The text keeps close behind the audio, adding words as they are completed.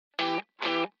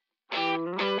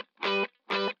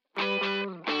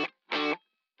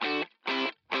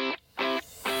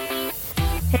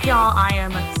Hey y'all, I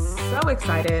am so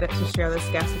excited to share this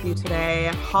guest with you today.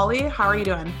 Holly, how are you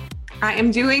doing? I am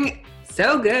doing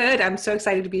so good. I'm so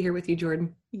excited to be here with you,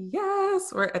 Jordan.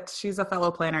 Yes, she's a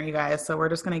fellow planner, you guys, so we're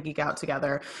just going to geek out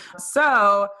together.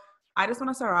 So I just want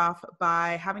to start off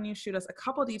by having you shoot us a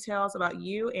couple details about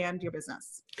you and your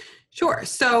business. Sure.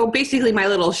 So basically my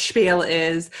little spiel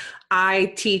is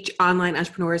I teach online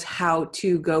entrepreneurs how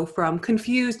to go from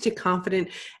confused to confident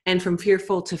and from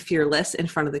fearful to fearless in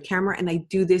front of the camera. And I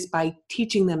do this by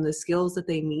teaching them the skills that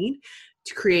they need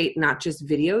to create not just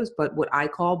videos, but what I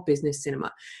call business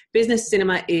cinema. Business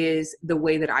cinema is the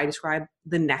way that I describe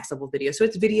the next level video. So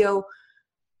it's video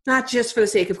not just for the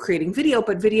sake of creating video,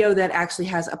 but video that actually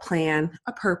has a plan,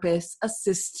 a purpose, a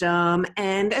system,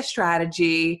 and a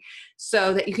strategy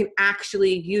so that you can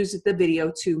actually use the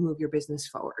video to move your business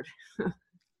forward.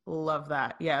 Love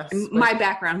that. Yes. And my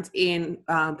background's in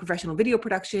professional video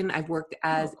production. I've worked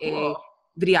as a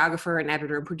videographer and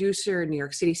editor and producer in New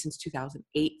York City since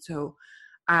 2008. So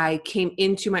I came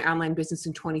into my online business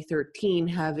in 2013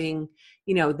 having,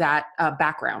 that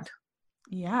background.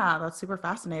 Yeah, that's super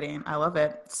fascinating. I love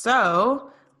it.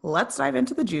 So let's dive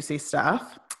into the juicy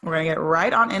stuff. We're going to get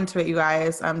right on into it, you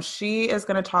guys. She is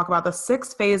going to talk about the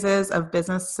 6 phases of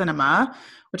business cinema,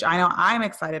 which I know I'm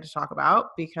excited to talk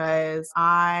about because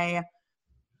I'm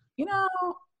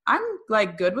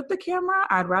like good with the camera.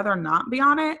 I'd rather not be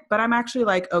on it, but I'm actually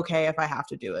like, okay, if I have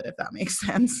to do it, if that makes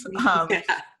sense.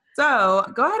 So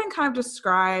go ahead and kind of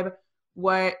describe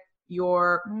what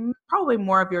probably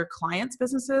more of your clients'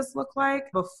 businesses look like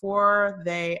before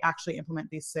they actually implement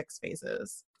these 6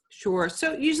 phases. Sure.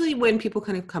 So usually when people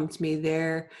kind of come to me,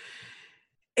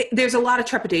 there's a lot of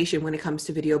trepidation when it comes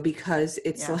to video because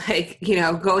it's like,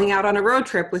 going out on a road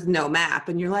trip with no map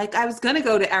and you're like, I was going to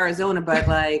go to Arizona, but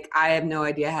like, I have no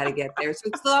idea how to get there. So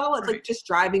it's a lot of like just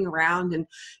driving around and,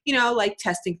 like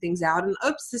testing things out and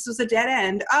oops, this was a dead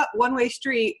end. One-way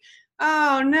street.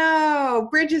 Oh no,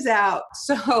 bridge is out.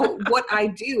 So what I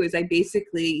do is I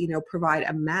basically, provide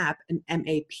a map, an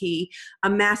MAP, a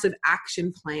massive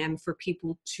action plan for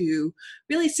people to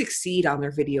really succeed on their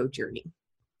video journey.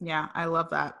 Yeah, I love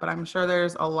that. But I'm sure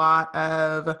there's a lot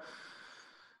of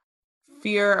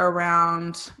fear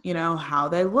around, how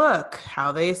they look,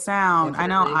 how they sound.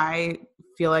 Definitely. I know I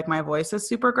feel like my voice is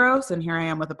super gross and here I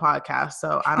am with a podcast.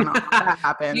 So I don't know how that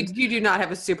happened. You do not have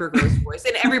a super gross voice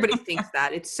and everybody thinks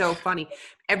that. It's so funny.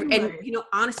 And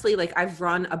honestly, like I've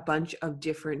run a bunch of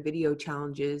different video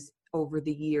challenges over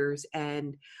the years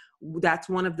and that's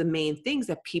one of the main things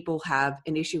that people have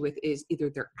an issue with is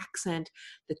either their accent,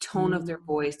 the tone of their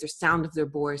voice, their sound of their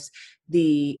voice,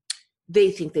 they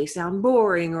think they sound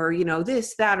boring or,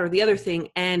 this, that, or the other thing.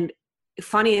 And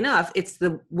funny enough, it's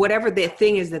whatever the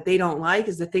thing is that they don't like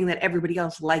is the thing that everybody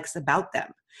else likes about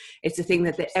them. It's the thing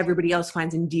that everybody else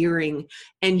finds endearing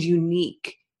and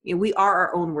unique. We are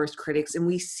our own worst critics and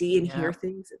we see and hear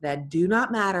things that do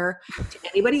not matter to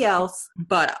anybody else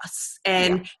but us.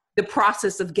 And the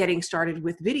process of getting started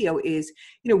with video is,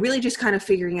 really just kind of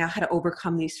figuring out how to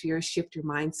overcome these fears, shift your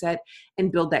mindset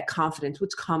and build that confidence,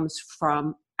 which comes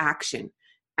from action,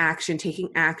 taking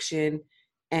action.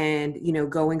 And,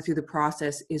 going through the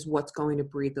process is what's going to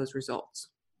breed those results.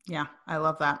 Yeah, I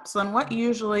love that. So then what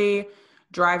usually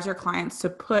drives your clients to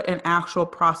put an actual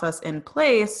process in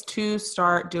place to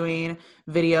start doing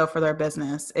video for their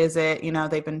business? Is it,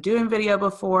 they've been doing video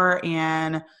before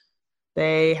and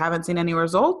they haven't seen any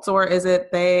results, or is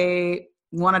it they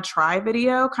want to try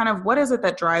video? Kind of what is it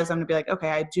that drives them to be like, okay,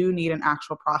 I do need an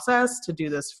actual process to do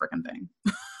this freaking thing?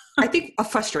 I think a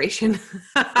frustration,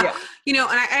 and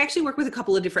I actually work with a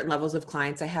couple of different levels of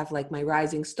clients. I have like my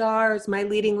rising stars, my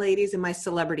leading ladies, and my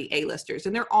celebrity A-listers,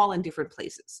 and they're all in different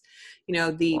places.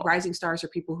 The rising stars are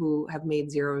people who have made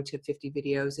 0 to 50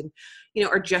 videos and,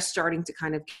 are just starting to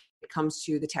kind of it comes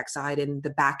to the tech side and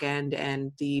the back end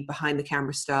and the behind the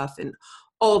camera stuff and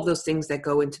all of those things that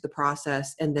go into the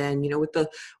process. And then, with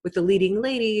the leading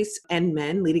ladies and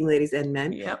men,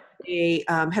 they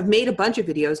have made a bunch of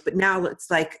videos, but now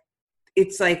it's like,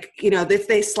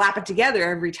 they slap it together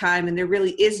every time and there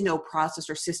really is no process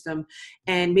or system.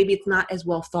 And maybe it's not as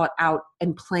well thought out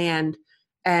and planned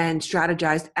and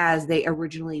strategized as they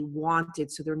originally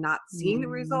wanted. So they're not seeing the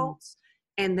results.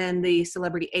 And then the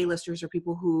celebrity A-listers are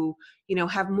people who,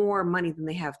 have more money than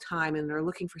they have time and they're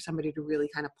looking for somebody to really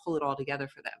kind of pull it all together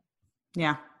for them.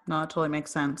 Yeah, no, it totally makes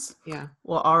sense. Yeah.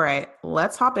 Well, all right,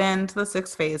 let's hop into the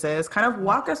 6 phases. Kind of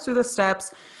walk us through the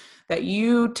steps that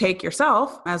you take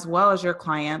yourself as well as your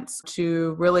clients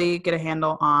to really get a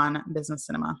handle on business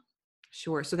cinema.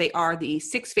 Sure. So they are the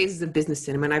 6 phases of business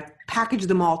cinema and I've packaged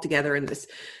them all together in this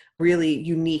really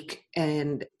unique.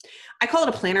 And I call it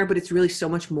a planner, but it's really so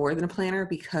much more than a planner,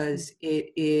 because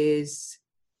it is,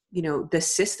 you know, the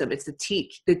system. It's the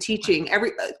teaching,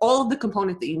 all of the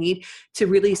components that you need to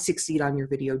really succeed on your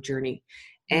video journey.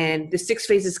 And the 6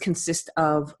 phases consist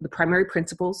of the primary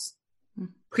principles,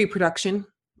 pre-production,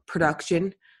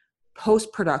 production,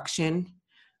 post-production,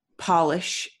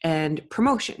 polish, and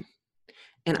promotion.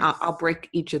 And I'll break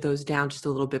each of those down just a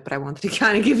little bit, but I wanted to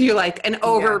kind of give you like an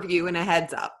overview and a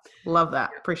heads up. Love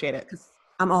that. Appreciate it.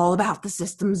 I'm all about the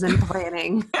systems and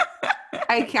planning.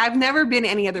 I've never been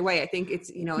any other way. I think it's,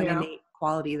 you know, an innate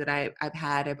quality that I've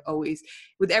had. I've always,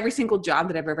 with every single job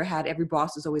that I've ever had, every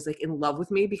boss is always like in love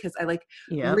with me, because I like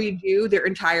redo their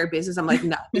entire business. I'm like,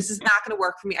 no, this is not going to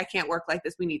work for me. I can't work like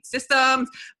this. We need systems.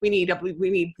 We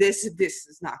need this. This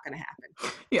is not going to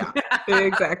happen. Yeah,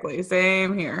 exactly.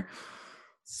 Same here.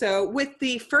 So with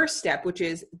the first step, which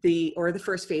is the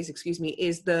first phase,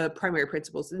 is the primary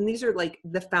principles. And these are like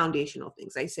the foundational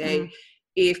things. I say,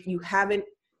 if you haven't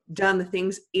done the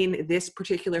things in this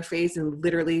particular phase, and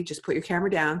literally just put your camera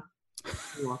down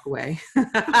and walk away.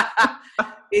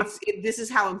 This is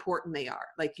how important they are.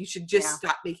 Like, you should just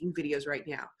stop making videos right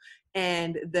now.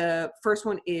 And the first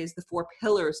one is the 4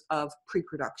 pillars of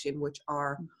pre-production, which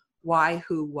are why,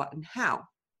 who, what, and how.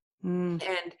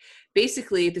 And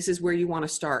basically, this is where you want to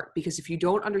start, because if you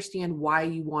don't understand why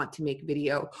you want to make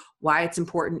video, why it's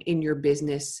important in your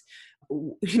business,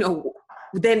 you know,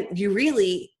 then you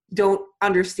really don't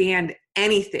understand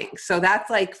anything. So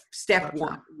that's like step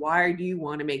 1. Why do you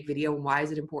want to make video, and why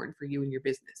is it important for you and your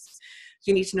business? So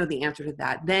you need to know the answer to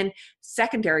that. Then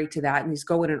secondary to that, and these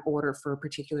go in an order for a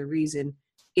particular reason,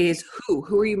 is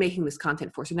who are you making this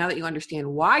content for? So now that you understand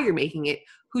why you're making it,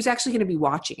 who's actually going to be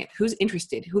watching it? Who's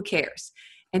interested? Who cares?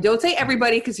 And don't say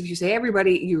everybody, because if you say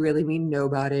everybody, you really mean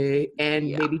nobody,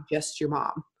 and maybe just your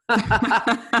mom.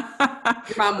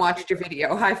 Your mom watched your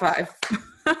video. High five.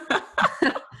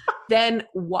 Then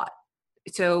what?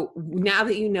 So now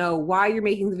that you know why you're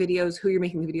making the videos, who you're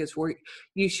making the videos for,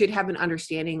 you should have an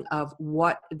understanding of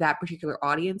what that particular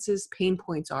audience's pain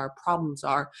points are, problems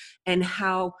are, and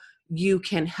how you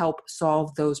can help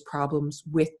solve those problems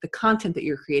with the content that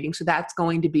you're creating. So that's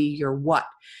going to be your what.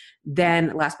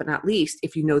 Then last but not least,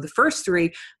 if you know the first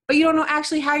 3, but you don't know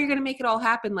actually how you're going to make it all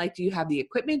happen, like, do you have the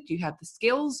equipment? Do you have the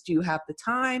skills? Do you have the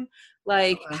time?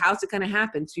 Like, how's it going to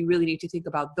happen? So you really need to think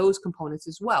about those components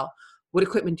as well. What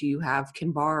equipment do you have?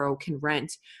 Can borrow, can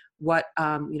rent? What,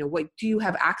 what do you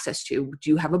have access to? Do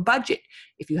you have a budget?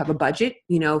 If you have a budget,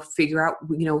 figure out,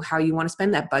 how you want to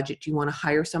spend that budget. Do you want to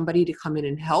hire somebody to come in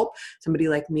and help? Somebody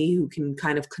like me who can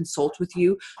kind of consult with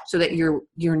you so that you're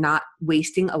not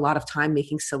wasting a lot of time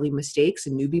making silly mistakes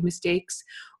and newbie mistakes,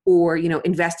 or,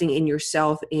 investing in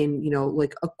yourself in,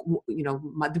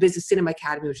 the Business Cinema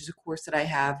Academy, which is a course that I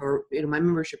have, or, my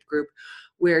membership group,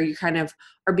 where you kind of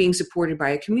are being supported by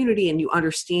a community and you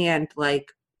understand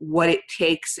like what it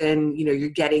takes, and you're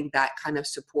getting that kind of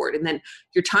support. And then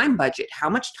your time budget, how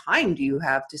much time do you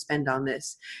have to spend on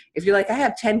this? If you're like, I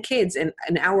have 10 kids and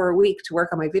an hour a week to work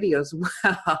on my videos,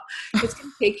 well, it's going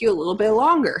to take you a little bit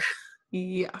longer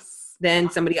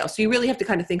than somebody else. So you really have to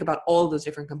kind of think about all of those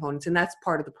different components, and that's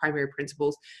part of the primary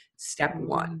principles, step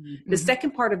 1. Mm-hmm. The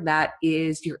second part of that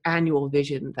is your annual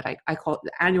vision, that I call it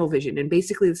the annual vision. And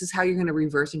basically this is how you're going to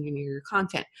reverse engineer your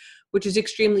content, which is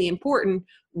extremely important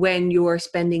when you're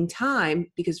spending time,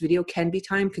 because video can be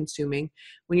time consuming.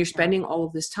 When you're spending all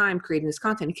of this time creating this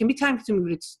content, it can be time consuming,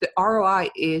 but the ROI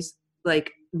is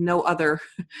like no other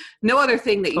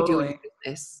thing that you do in your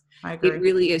business. I agree. It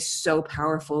really is so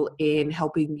powerful in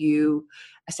helping you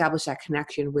establish that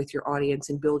connection with your audience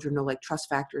and build your trust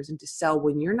factors, and to sell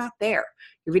when you're not there.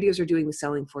 Your videos are doing the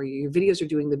selling for you. Your videos are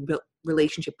doing the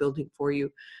relationship building for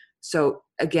you. So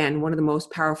again, one of the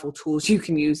most powerful tools you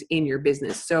can use in your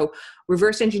business. So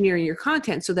reverse engineering your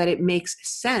content so that it makes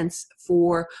sense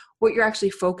for what you're actually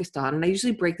focused on. And I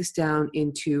usually break this down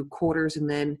into quarters and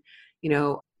then,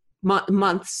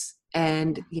 months,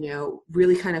 and,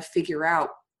 really kind of figure out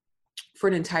for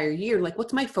an entire year, like,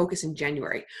 what's my focus in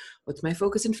January? What's my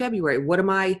focus in February? What am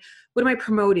I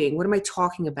promoting? What am I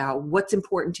talking about? What's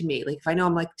important to me? Like, if I know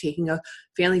I'm taking a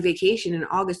family vacation in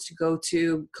August to go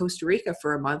to Costa Rica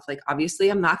for a month, like, obviously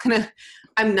I'm not gonna,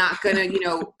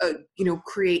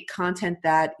 create content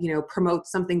that,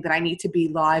 promotes something that I need to be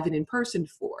live and in person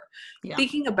for. Yeah.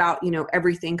 Thinking about,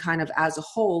 everything kind of as a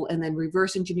whole, and then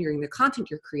reverse engineering the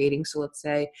content you're creating. So let's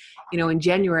say, in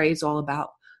January it's all about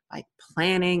like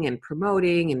planning and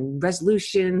promoting and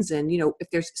resolutions, and, if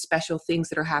there's special things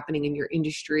that are happening in your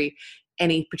industry,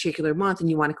 any particular month and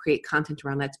you want to create content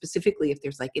around that, specifically if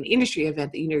there's like an industry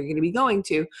event that you know you're going to be going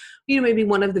to, you know, maybe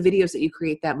one of the videos that you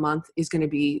create that month is going to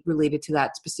be related to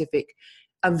that specific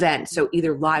event. So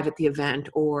either live at the event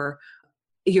or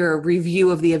your review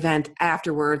of the event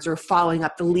afterwards, or following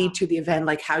up the lead to the event,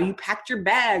 like how you packed your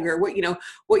bag, or what, you know,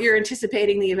 what you're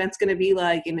anticipating the event's going to be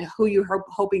like, and who you're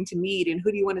hoping to meet, and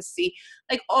who do you want to see,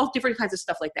 like all different kinds of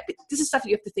stuff like that. But this is stuff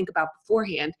you have to think about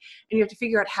beforehand, and you have to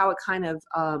figure out how it kind of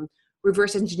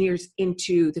reverse engineers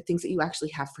into the things that you actually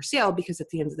have for sale, because at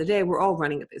the end of the day, we're all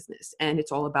running a business and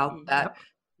it's all about that,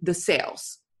 the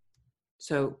sales.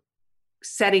 So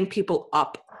setting people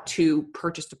up to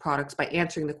purchase the products by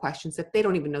answering the questions that they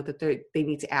don't even know that they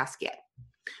need to ask yet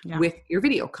with your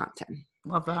video content.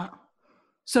 Love that.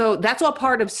 So that's all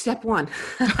part of step one.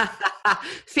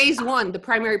 Phase one, the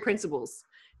primary principles.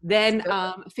 Then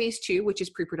phase two, which is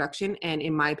pre-production. And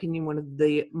in my opinion, one of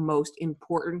the most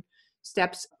important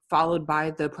steps, followed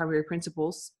by the primary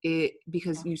principles,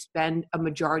 because you spend a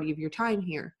majority of your time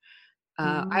here.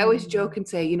 I always joke and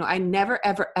say, you know, I never,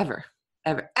 ever, ever,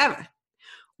 ever, ever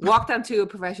walked onto a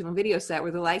professional video set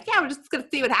where they're like, yeah, we're just going to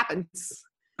see what happens.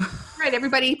 Right.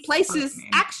 Everybody places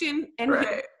action and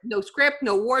no script,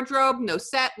 no wardrobe, no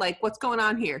set. Like, what's going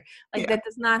on here? Like that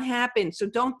does not happen. So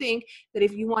don't think that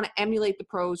if you want to emulate the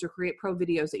pros or create pro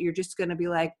videos that you're just going to be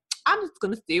like, I'm just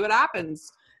going to see what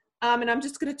happens. And I'm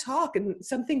just going to talk and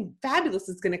something fabulous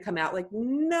is going to come out. Like,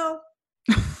 no.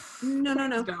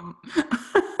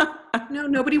 No,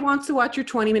 nobody wants to watch your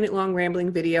 20-minute long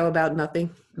rambling video about nothing.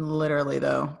 Literally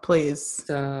though, please.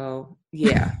 So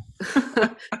yeah. So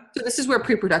this is where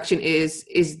pre-production is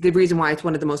the reason why it's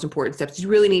one of the most important steps. You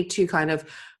really need to kind of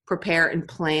prepare and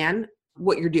plan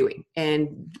what you're doing.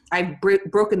 And I've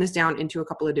broken this down into a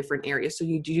couple of different areas. So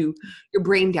you do your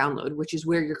brain download, which is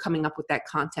where you're coming up with that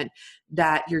content,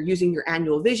 that you're using your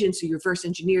annual vision. So you're reverse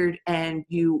engineered and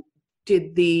you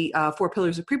did the 4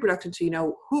 pillars of pre-production, so you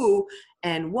know who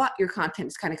and what your content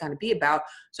is kind of going to be about.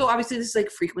 So obviously this is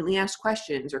like frequently asked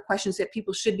questions, or questions that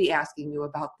people should be asking you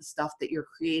about the stuff that you're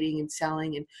creating and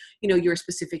selling, and you know your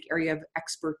specific area of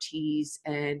expertise,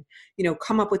 and you know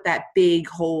come up with that big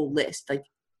whole list. Like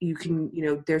you can, you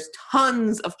know, there's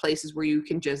tons of places where you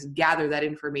can just gather that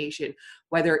information,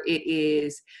 whether it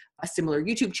is a similar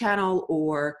YouTube channel,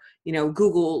 or, you know,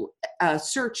 Google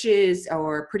searches,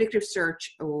 or predictive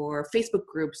search, or Facebook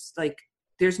groups. Like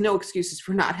there's no excuses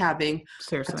for not having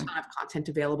a ton of content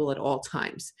available at all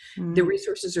times. The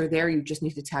resources are there. You just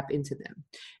need to tap into them,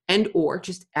 and, or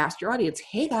just ask your audience,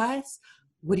 hey guys,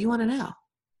 what do you want to know?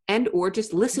 And, or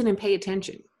just listen and pay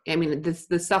attention. I mean,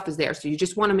 the stuff is there. So you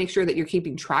just want to make sure that you're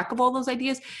keeping track of all those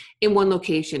ideas in one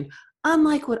location.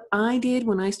 Unlike what I did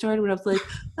when I started, when I was like,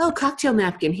 oh, cocktail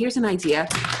napkin, here's an idea.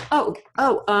 Oh,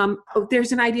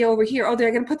 there's an idea over here. Oh,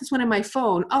 they're going to put this one in my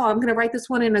phone. Oh, I'm going to write this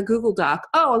one in a Google Doc.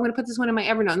 Oh, I'm going to put this one in my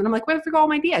Evernote. And then I'm like, where did I forget all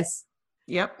my ideas?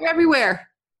 Yep. They're everywhere.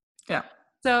 Yeah.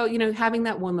 So, you know, having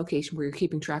that one location where you're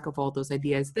keeping track of all those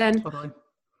ideas, then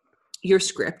your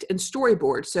script and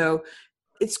storyboard. So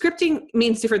scripting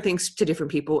means different things to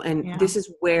different people. And this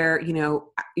is where, you know,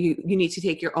 you need to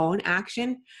take your own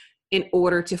action in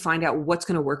order to find out what's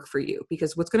going to work for you,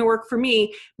 because what's going to work for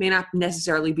me may not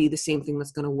necessarily be the same thing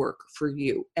that's going to work for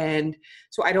you. And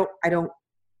so I don't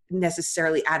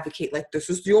necessarily advocate like, this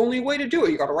is the only way to do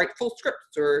it. You got to write full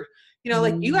scripts, or, you know,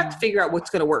 like you have to figure out what's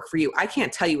going to work for you. I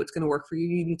can't tell you what's going to work for you.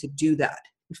 You need to do that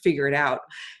and figure it out.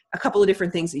 A couple of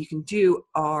different things that you can do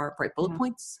are write bullet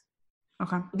points.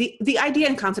 Okay. The idea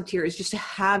and concept here is just to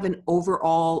have an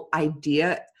overall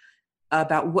idea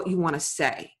about what you want to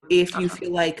say. If you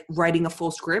feel like writing a full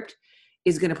script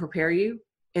is going to prepare you,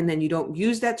 and then you don't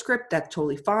use that script, that's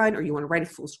totally fine. Or you want to write a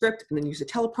full script and then use a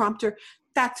teleprompter,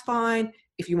 that's fine.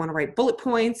 If you want to write bullet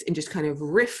points and just kind of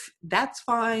riff, that's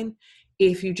fine.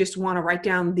 If you just want to write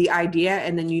down the idea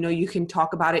and then, you know, you can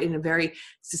talk about it in a very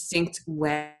succinct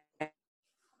way.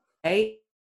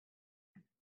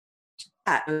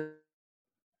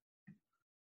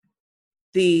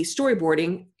 The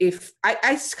storyboarding, if I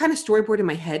kind of storyboard in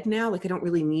my head now, like I don't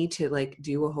really need to like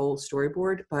do a whole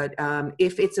storyboard, but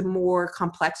if it's a more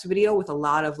complex video with a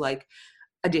lot of like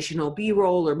additional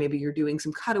B-roll, or maybe you're doing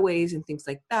some cutaways and things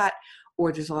like that,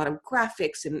 or there's a lot of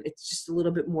graphics and it's just a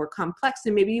little bit more complex,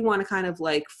 and maybe you want to kind of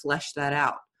like flesh that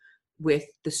out with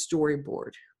the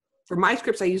storyboard. For my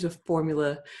scripts, I use a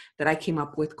formula that I came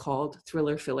up with called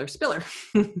Thriller, Filler, Spiller.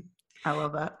 I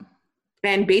love that.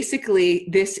 And basically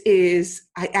this is,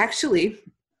 I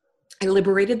I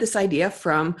liberated this idea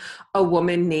from a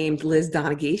woman named Liz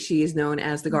Donaghy. She is known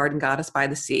as the Garden Goddess by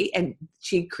the Sea. And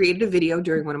she created a video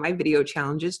during one of my video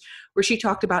challenges where she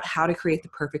talked about how to create the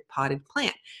perfect potted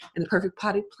plant. And the perfect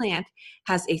potted plant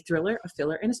has a thriller, a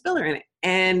filler, and a spiller in it.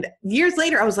 And years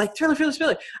later, I was like, thriller, filler,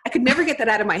 spiller. I could never get that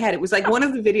out of my head. It was like one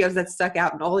of the videos that stuck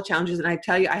out in all the challenges. And I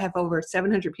tell you, I have over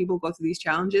 700 people go through these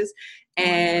challenges.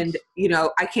 And, you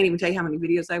know, I can't even tell you how many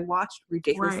videos I watched,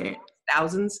 ridiculously,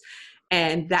 thousands.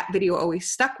 And that video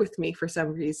always stuck with me for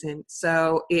some reason.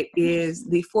 So it is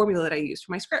the formula that I use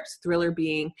for my scripts. Thriller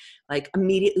being like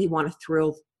immediately want to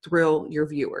thrill your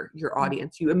viewer, your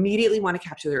audience. You immediately want to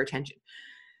capture their attention.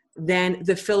 Then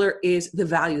the filler is the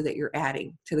value that you're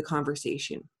adding to the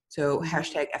conversation. So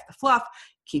hashtag F the fluff,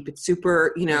 keep it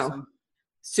super, you know,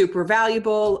 super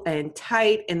valuable and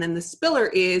tight. And then the spiller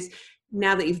is,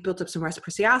 now that you've built up some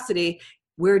reciprocity,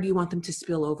 where do you want them to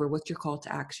spill over? What's your call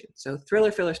to action? So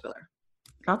thriller, filler, spiller.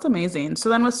 That's amazing. So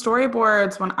then with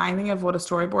storyboards, when I think of what a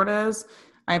storyboard is,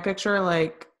 I picture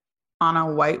like on a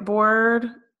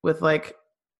whiteboard with like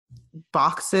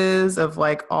boxes of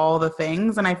like all the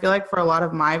things. And I feel like for a lot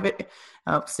of my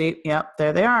oh, see, yep,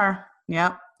 there they are.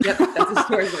 Yep. Yep, that's a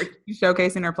storyboard.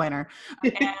 Showcasing her planner.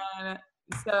 And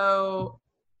so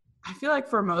I feel like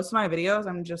for most of my videos,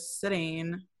 I'm just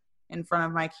sitting in front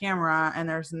of my camera and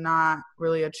there's not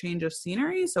really a change of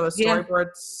scenery. So a storyboard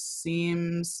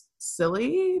seems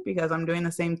silly because I'm doing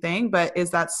the same thing, but is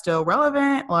that still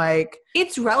relevant? Like,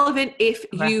 it's relevant if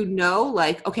you know,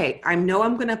 like, okay, I know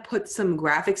I'm going to put some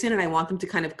graphics in and I want them to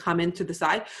kind of come in to the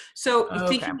side. So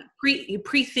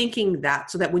pre-thinking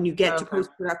that so that when you get to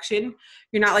post-production,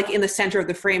 you're not like in the center of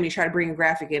the frame, you try to bring a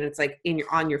graphic in, it's like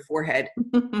on your forehead,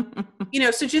 you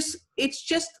know, so it's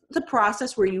just the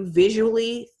process where you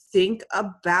visually think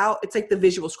about, it's like the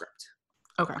visual script.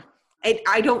 Okay.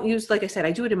 I don't use, like I said,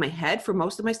 I do it in my head for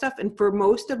most of my stuff. And for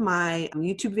most of my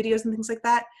YouTube videos and things like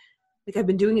that, like I've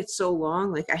been doing it so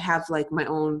long, like I have like my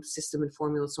own system and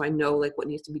formula. So I know like what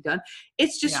needs to be done.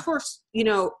 It's just for, you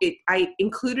know, I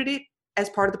included it as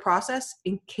part of the process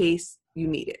in case you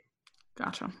need it.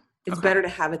 Gotcha. It's better to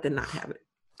have it than not have it,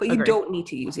 but you don't need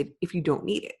to use it if you don't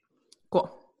need it.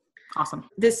 Cool. Awesome.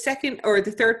 The second or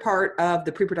the third part of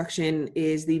the pre-production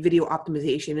is the video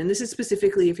optimization. And this is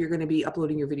specifically if you're going to be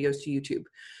uploading your videos to YouTube.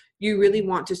 You really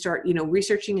want to start, you know,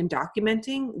 researching and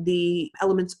documenting the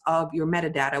elements of your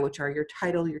metadata, which are your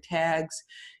title, your tags,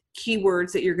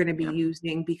 keywords that you're going to be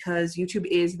using, because YouTube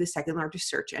is the second largest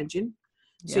search engine.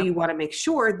 So you want to make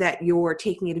sure that you're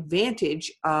taking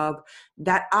advantage of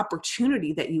that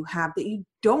opportunity that you have that you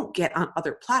don't get on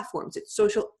other platforms. It's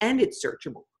social and it's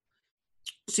searchable.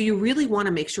 So you really want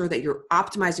to make sure that you're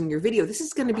optimizing your video. This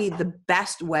is going to be the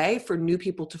best way for new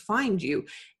people to find you,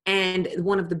 and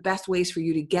one of the best ways for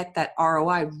you to get that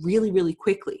ROI really, really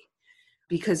quickly,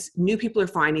 because new people are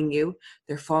finding you.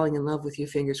 They're falling in love with you,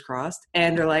 fingers crossed.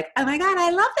 And they're like, oh my God,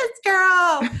 I love this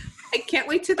girl. I can't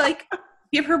wait to like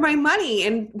give her my money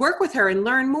and work with her and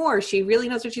learn more. She really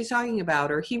knows what she's talking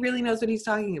about, or he really knows what he's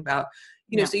talking about.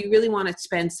 You know, so you really want to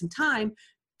spend some time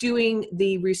doing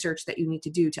the research that you need to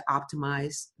do to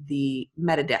optimize the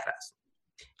metadata.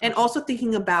 And also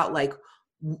thinking about like,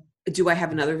 do I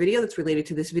have another video that's related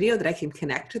to this video that I can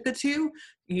connect to the two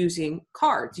using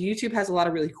cards? YouTube has a lot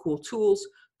of really cool tools,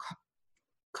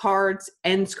 cards,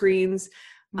 end screens,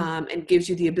 and gives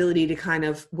you the ability to kind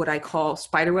of what I call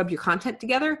spiderweb your content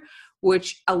together,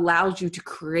 which allows you to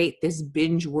create this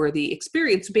binge-worthy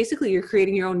experience. Basically, you're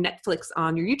creating your own Netflix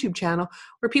on your YouTube channel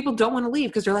where people don't want to leave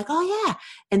because they're like, oh yeah,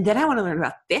 and then I want to learn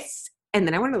about this, and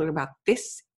then I want to learn about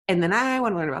this, and then I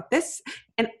want to learn about this,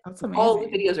 and all the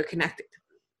videos are connected.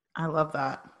 I love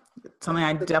that. It's something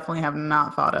I definitely have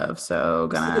not thought of. So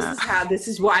this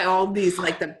is why all these,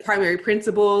 like the primary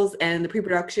principles and the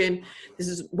pre-production, this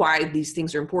is why these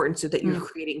things are important, so that you're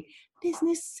creating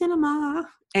business cinema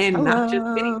and not just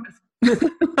videos.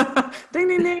 Ding,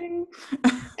 ding, ding.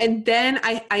 And then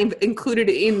I've included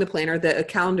in the planner the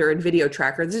calendar and video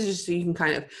tracker. This is just so you can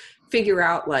kind of figure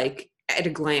out like at a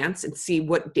glance and see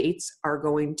what dates are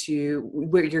going to,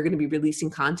 where you're going to be releasing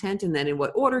content, and then in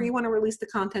what order you want to release the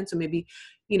content. So maybe,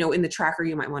 you know, in the tracker,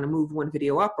 you might want to move one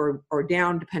video up or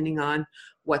down depending on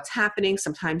what's happening.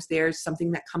 Sometimes there's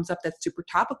something that comes up that's super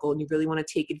topical and you really want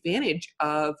to take advantage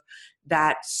of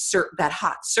that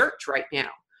hot search right now.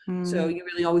 So you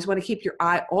really always want to keep your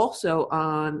eye also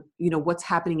on, you know, what's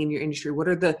happening in your industry. What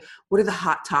are the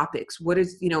hot topics? What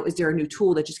is, you know, is there a new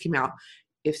tool that just came out?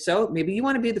 If so, maybe you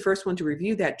want to be the first one to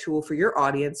review that tool for your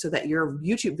audience so that your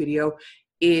YouTube video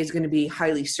is going to be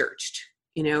highly searched,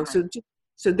 you know, so just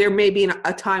So there may be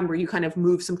a time where you kind of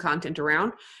move some content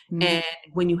around. Mm-hmm. And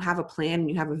when you have a plan and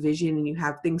you have a vision and you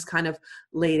have things kind of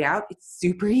laid out, it's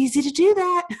super easy to do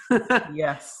that.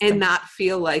 Yes. And not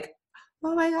feel like,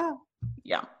 oh my God.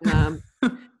 Yeah.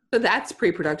 So that's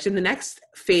pre-production. The next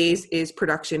phase is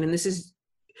production. And this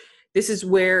is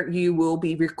where you will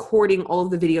be recording all of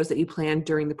the videos that you plan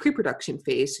during the pre-production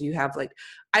phase. So you have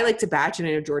I like to batch, and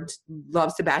I know George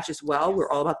loves to batch as well. We're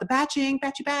all about the batching,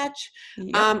 batch.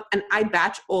 Yep. And I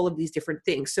batch all of these different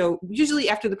things. So usually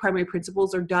after the primary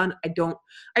principles are done,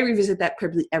 I revisit that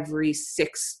probably every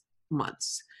 6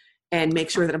 months and make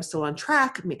sure that I'm still on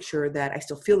track, make sure that I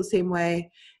still feel the same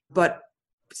way. But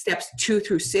steps 2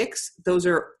 through 6, those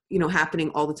are, happening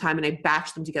all the time, and I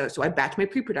batch them together. So I batch my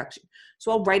pre-production.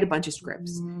 So I'll write a bunch of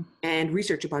scripts and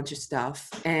research a bunch of stuff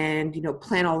and,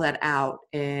 plan all that out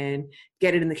and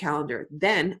get it in the calendar.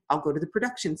 Then I'll go to the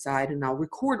production side and I'll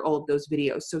record all of those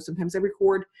videos. So sometimes I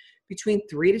record between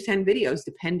 3 to 10 videos,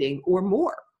 depending, or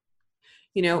more,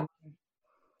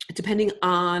 depending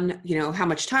on, how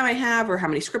much time I have or how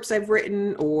many scripts I've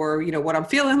written or, what I'm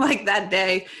feeling like that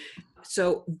day.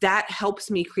 So that helps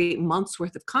me create months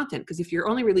worth of content. Because if you're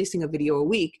only releasing a video a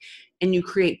week and you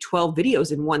create 12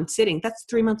 videos in one sitting, that's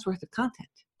 3 months worth of content.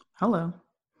 Hello.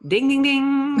 Ding, ding,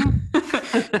 ding.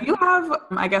 Do you have,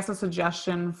 I guess, a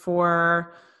suggestion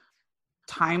for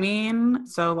timing?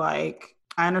 So I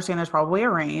understand there's probably a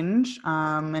range,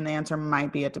 and the answer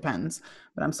might be it depends,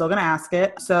 but I'm still going to ask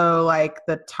it. So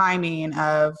the timing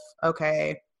of,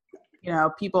 okay,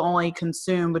 people only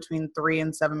consume between 3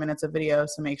 and 7 minutes of video,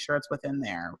 so make sure it's within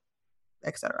there,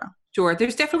 etc. Sure.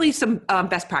 There's definitely some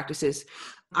best practices.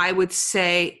 I would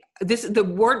say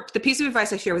the piece of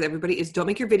advice I share with everybody is don't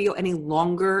make your video any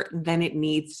longer than it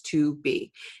needs to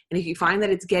be. And if you find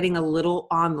that it's getting a little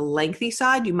on the lengthy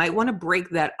side, you might want to break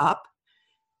that up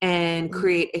and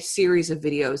create a series of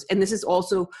videos. And this is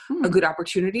also a good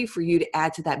opportunity for you to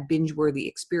add to that binge-worthy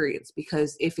experience,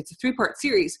 because if it's a 3-part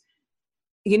series,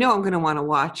 I'm going to want to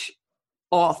watch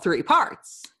all 3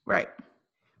 parts. Right.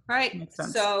 Makes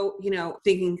sense. So,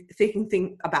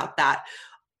 thinking about that.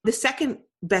 The second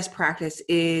best practice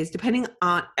is depending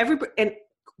on everybody, and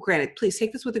granted, please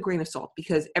take this with a grain of salt,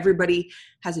 because everybody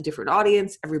has a different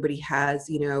audience. Everybody has,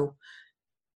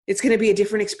 it's going to be a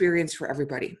different experience for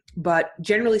everybody. But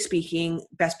generally speaking,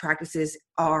 best practices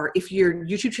are, if your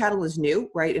YouTube channel is new,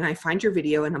 right? And I find your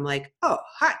video and I'm like, oh,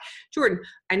 hi, Jordan.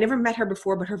 I never met her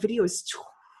before, but her video is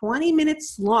 20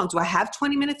 minutes long. Do I have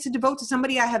 20 minutes to devote to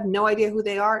somebody? I have no idea who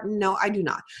they are. No, I do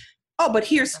not. Oh, but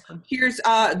here's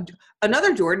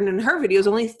another Jordan, and her video is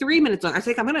only 3 minutes long. I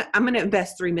think I'm gonna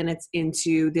invest 3 minutes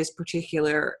into this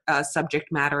particular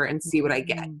subject matter and see what I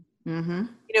get. Mm-hmm.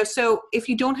 So if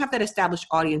you don't have that established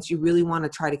audience, you really want to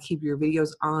try to keep your videos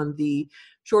on the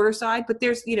shorter side. But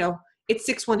there's, it's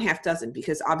 6 1/2 dozen,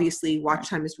 because obviously watch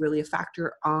time is really a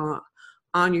factor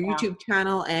on your YouTube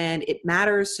channel, and it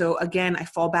matters. So again, I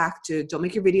fall back to don't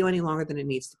make your video any longer than it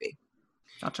needs to be.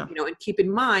 Gotcha. And keep in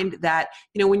mind that,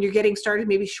 when you're getting started,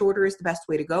 maybe shorter is the best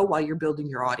way to go while you're building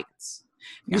your audience,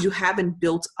 because you haven't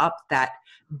built up that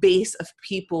base of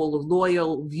people,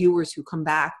 loyal viewers who come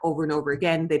back over and over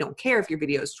again. They don't care if your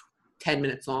video is 10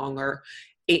 minutes long or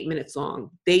 8 minutes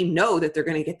long. They know that they're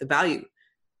going to get the value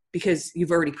because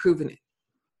you've already proven it.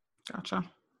 Gotcha.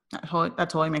 That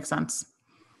totally makes sense.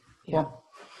 Yeah. Cool.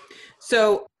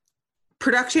 So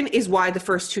production is why the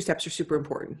first 2 steps are super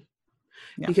important.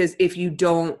 Yeah. Because if you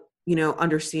don't,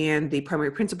 understand the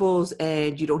primary principles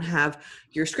and you don't have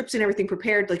your scripts and everything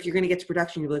prepared, you're going to get to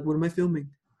production. You're like, what am I filming?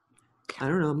 I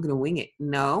don't know. I'm going to wing it.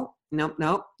 No.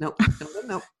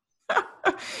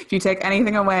 If you take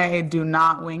anything away, do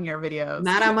not wing your videos.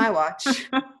 Not on my watch.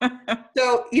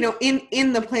 So,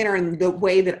 in the planner and the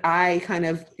way that I kind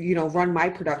of, run my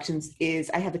productions is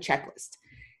I have a checklist.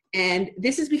 And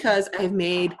this is because I've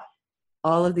made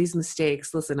all of these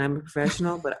mistakes. Listen, I'm a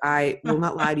professional, but I will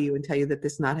not lie to you and tell you that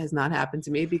this has not happened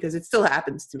to me, because it still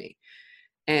happens to me.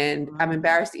 And I'm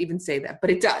embarrassed to even say that,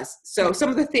 but it does. So some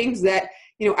of the things that,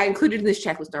 I included in this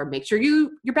checklist are: make sure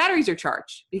your batteries are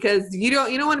charged, because you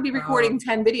don't want to be recording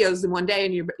 10 videos in one day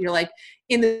and you're like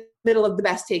in the middle of the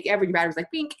best take ever. Your battery's like,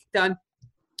 bink, done.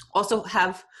 Also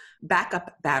have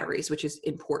backup batteries, which is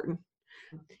important.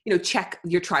 Check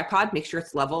your tripod, make sure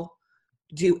it's level.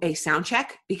 Do a sound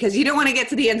check, because you don't want to get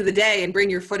to the end of the day and bring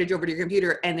your footage over to your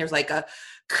computer and there's a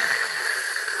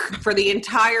for the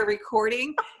entire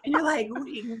recording. And you're like,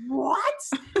 wait, what?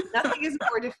 Nothing is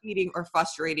more defeating or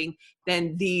frustrating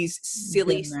than these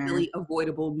silly,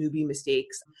 avoidable newbie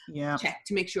mistakes. Yeah. Check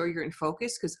to make sure you're in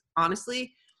focus. Because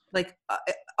honestly,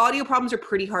 audio problems are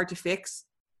pretty hard to fix.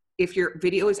 If your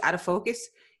video is out of focus,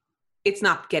 it's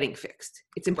not getting fixed.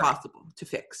 It's impossible to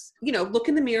fix. You know, look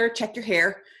in the mirror, check your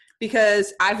hair,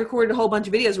 because I've recorded a whole bunch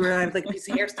of videos where I have like a piece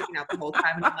of hair sticking out the whole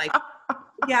time. And I'm like,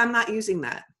 yeah, I'm not using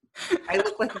that. I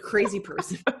look like a crazy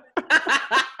person.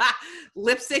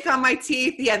 Lipstick on my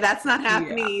teeth. Yeah, that's not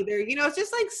happening either. You know, it's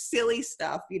just like silly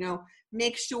stuff, you know,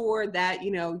 make sure that,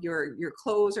 you know, your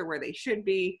clothes are where they should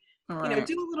be. Right. You know,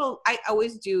 do a little, I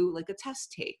always do like a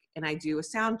test take, and I do a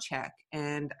sound check,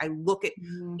 and I look at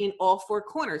in all four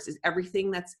corners, is everything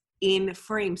that's in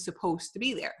frame supposed to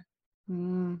be there?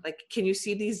 Like, can you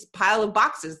see these pile of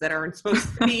boxes that aren't supposed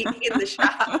to be in the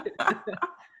shot?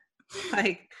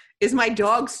 Like, is my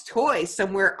dog's toy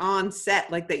somewhere on set,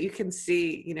 like that you can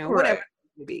see, you know, whatever it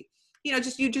may be. You know,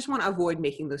 you just want to avoid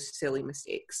making those silly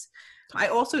mistakes. I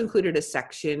also included a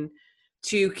section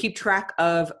to keep track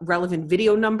of relevant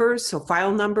video numbers, so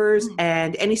file numbers,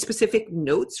 and any specific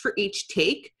notes for each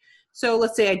take. So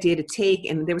let's say I did a take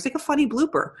and there was like a funny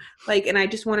blooper, like, and I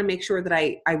just want to make sure that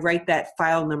I write that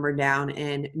file number down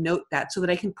and note that so that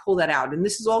I can pull that out. And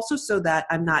this is also so that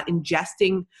I'm not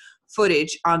ingesting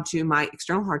footage onto my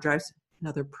external hard drives.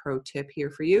 Another pro tip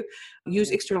here for you: use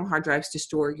external hard drives to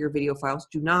store your video files.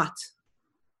 Do not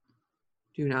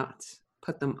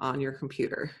put them on your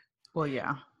computer. Well,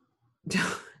 yeah.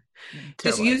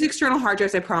 Just use external hard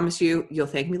drives. I promise you'll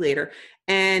thank me later.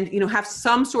 And, you know, have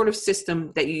some sort of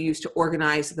system that you use to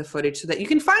organize the footage so that you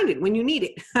can find it when you need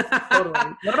it.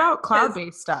 Totally. What about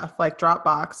cloud-based stuff like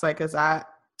Dropbox? Like, is that?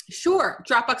 Sure.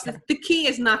 Dropbox. Yeah. The key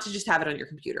is not to just have it on your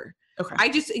computer. Okay. I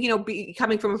just, you know,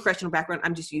 coming from a professional background,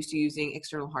 I'm just used to using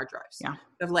external hard drives. Yeah.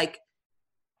 Of like,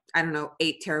 I don't know,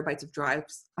 8 terabytes of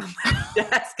drives on my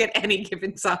desk at any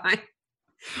given time.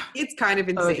 It's kind of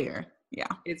insane. Oh dear. Yeah.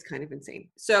 It's kind of insane.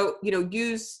 So, you know,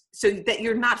 use so that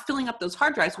you're not filling up those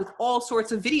hard drives with all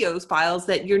sorts of videos files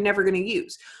that you're never going to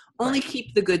use. Only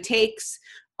keep the good takes,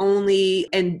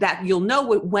 and that you'll know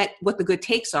what the good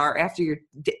takes are after you're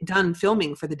done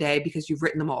filming for the day, because you've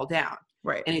written them all down.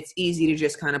 Right. And it's easy to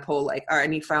just kind of pull like, all right, I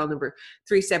need file number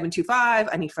 3725.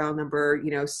 I need file number,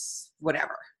 you know,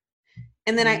 whatever.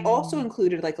 And then I also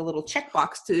included like a little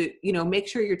checkbox to, you know, make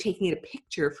sure you're taking a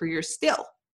picture for your still.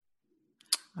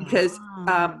 Because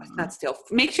not still.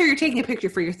 Make sure you're taking a picture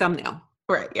for your thumbnail.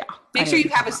 Right. Yeah. Make sure you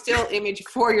have a still image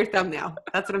for your thumbnail.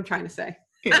 That's what I'm trying to say.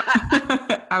 Yeah.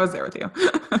 I was there with you.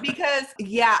 Because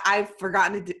I've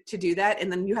forgotten to do that,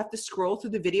 and then you have to scroll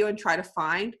through the video and try to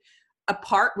find a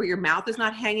part where your mouth is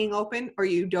not hanging open, or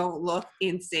you don't look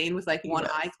insane with like one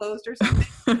eye closed or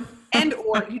something. And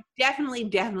or you definitely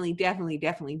don't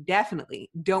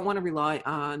want to rely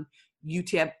on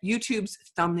YouTube's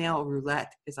thumbnail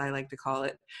roulette, as I like to call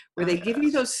it, where they give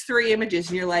you those 3 images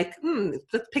and you're like,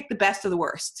 let's pick the best of the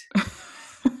worst.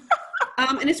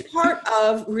 And it's part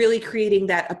of really creating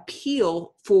that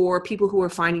appeal for people who are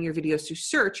finding your videos through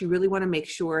search. You really want to make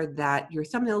sure that your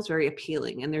thumbnail is very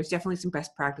appealing. And there's definitely some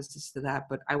best practices to that,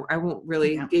 but I won't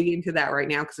really dig into that right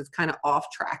now because it's kind of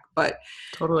off track. But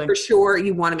totally, for sure,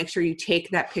 you want to make sure you take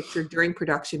that picture during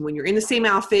production when you're in the same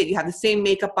outfit, you have the same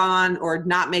makeup on or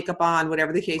not makeup on,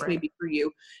 whatever the case may be for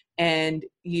you. And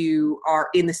you are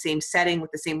in the same setting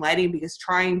with the same lighting, because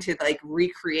trying to like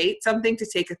recreate something to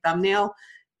take a thumbnail,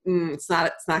 it's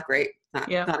not great. Not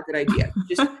a good idea.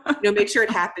 Just, make sure it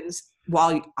happens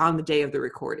while on the day of the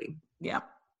recording. Yeah,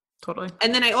 totally.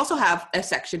 And then I also have a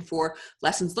section for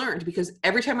lessons learned, because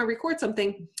every time I record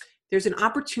something, there's an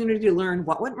opportunity to learn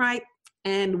what went right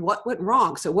and what went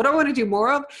wrong. So what do I want to do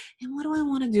more of, and what do I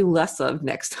want to do less of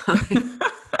next time?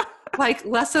 Like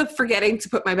less of forgetting to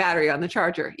put my battery on the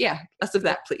charger. Yeah, less of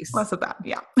that, please. Less of that.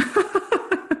 Yeah.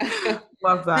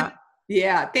 Love that.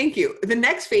 Yeah, thank you. The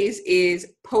next phase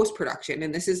is post-production.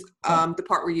 And this is the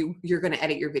part where you're going to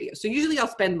edit your video. So usually I'll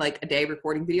spend like a day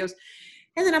recording videos.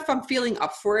 And then if I'm feeling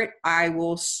up for it, I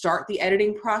will start the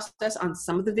editing process on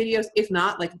some of the videos. If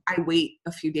not, like I wait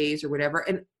a few days or whatever.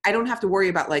 And I don't have to worry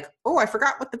about like, oh, I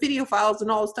forgot what the video files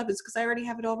and all this stuff is, because I already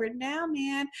have it all written down,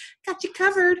 man. Got you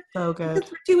covered. So good.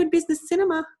 Because we're doing business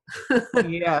cinema.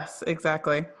 Yes,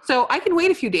 exactly. So I can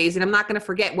wait a few days and I'm not going to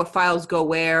forget what files go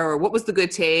where or what was the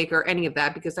good take or any of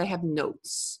that, because I have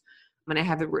notes and I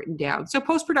have it written down. So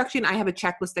post-production, I have a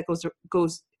checklist that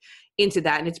goes into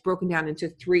that, and it's broken down into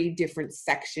 3 different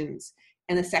sections.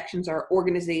 And the sections are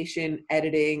organization,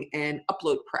 editing, and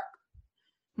upload prep.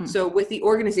 So with the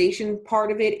organization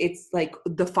part of it, it's like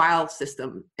the file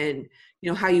system and,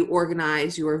 how you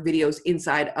organize your videos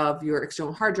inside of your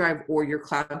external hard drive or your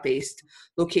cloud-based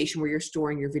location where you're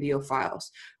storing your video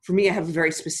files. For me, I have a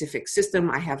very specific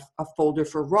system. I have a folder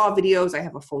for raw videos. I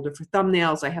have a folder for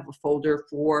thumbnails. I have a folder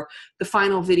for the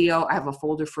final video. I have a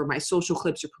folder for my social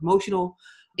clips or promotional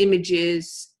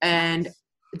images. And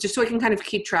just so I can kind of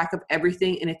keep track of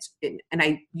everything. And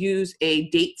I use a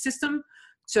date system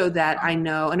so that I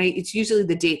know, and it's usually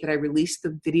the date that I release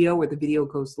the video or the video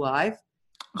goes live.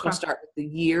 So I'll start with the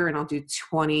year and I'll do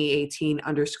 2018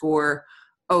 underscore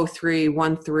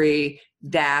 0313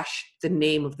 dash the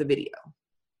name of the video.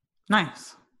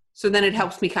 Nice. So then it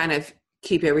helps me kind of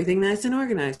keep everything nice and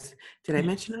organized. Did I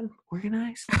mention I'm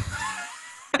organized?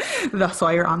 That's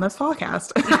why you're on this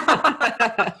podcast.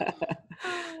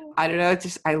 I don't know.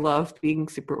 I love being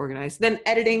super organized. Then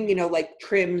editing, you know, like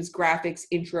trims, graphics,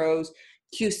 intros,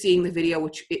 QCing the video,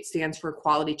 which it stands for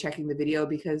quality checking the video,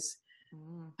 because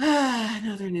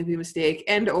another newbie mistake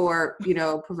and or, you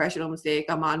know, professional mistake.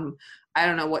 I'm on, I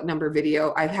don't know what number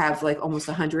video. I have like almost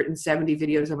 170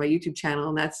 videos on my YouTube channel,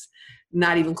 and that's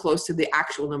not even close to the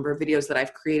actual number of videos that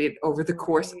I've created over the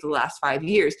course of the last 5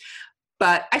 years.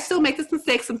 But I still make this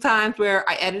mistake sometimes where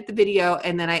I edit the video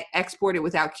and then I export it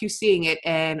without QCing it.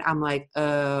 And I'm like,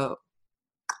 I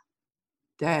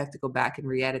have to go back and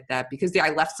re-edit that because I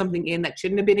left something in that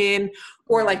shouldn't have been in.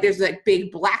 Or like there's that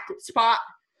big black spot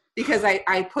because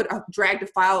I dragged a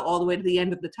file all the way to the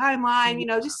end of the timeline, you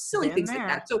know, just silly things like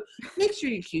that. So make sure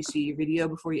you QC your video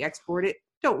before you export it.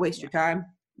 Don't waste your time.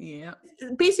 Yeah.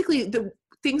 Basically, the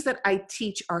things that I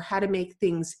teach are how to make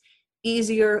things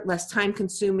easier, less time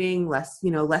consuming, less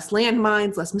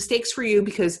landmines, less mistakes for you,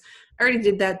 because I already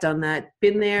did that, done that,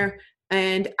 been there.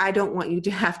 And I don't want you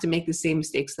to have to make the same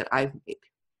mistakes that I've made.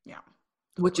 Yeah.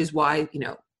 Which is why, you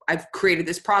know, I've created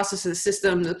this process, the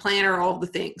system, the planner, all the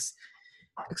things,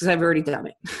 because I've already done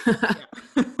it.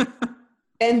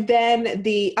 And then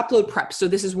the upload prep. So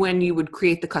this is when you would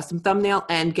create the custom thumbnail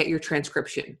and get your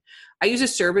transcription. I use a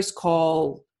service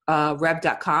called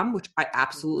rev.com, which I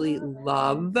absolutely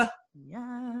love. Yes.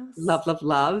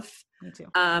 Love. Me too.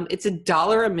 It's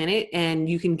 $1 a minute and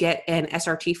you can get an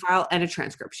SRT file and a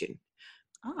transcription.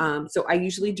 Oh. So I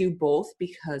usually do both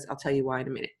because I'll tell you why in a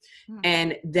minute.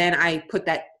 And then I put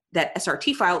that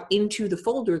SRT file into the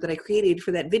folder that I created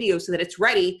for that video so that it's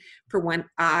ready for when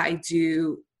I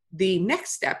do the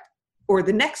next step or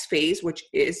the next phase, which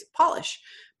is polish.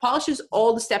 Polish is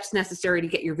all the steps necessary to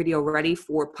get your video ready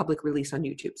for public release on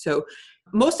YouTube. So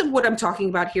most of what I'm talking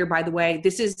about here, by the way,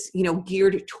 this is, you know,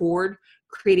 geared toward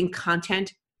creating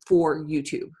content for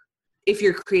YouTube. If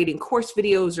you're creating course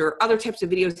videos or other types of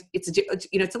videos, it's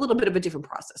a little bit of a different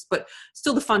process, but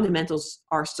still the fundamentals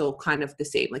are still kind of the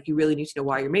same. Like you really need to know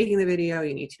why you're making the video.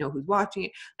 You need to know who's watching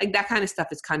it. Like that kind of stuff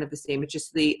is kind of the same. It's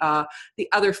just the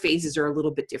other phases are a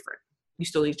little bit different. You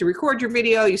still need to record your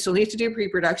video. You still need to do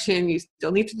pre-production. You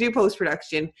still need to do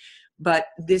post-production. But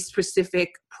this specific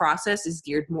process is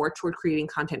geared more toward creating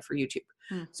content for YouTube.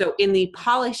 So in the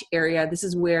polish area, this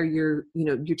is where you're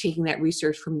taking that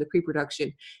research from the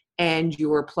pre-production and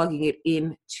you're plugging it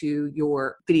into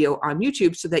your video on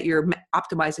YouTube so that you're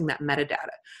optimizing that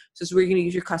metadata. So this is where you're going to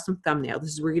use your custom thumbnail.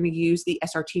 This is where you're going to use the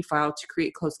SRT file to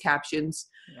create closed captions,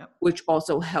 which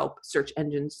also help search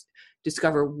engines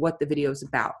discover what the video is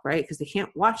about, right? Because they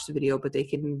can't watch the video, but they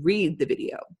can read the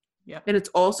video. And it's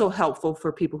also helpful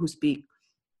for people who speak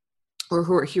or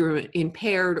who are hearing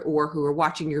impaired or who are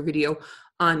watching your video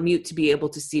on mute to be able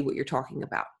to see what you're talking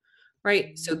about.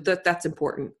 Right. So that's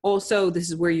important. Also, this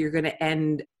is where you're going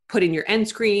to put in your end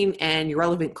screen and your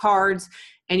relevant cards.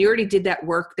 And you already did that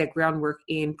groundwork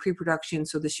in pre-production.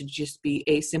 So this should just be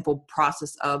a simple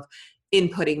process of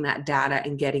inputting that data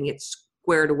and getting it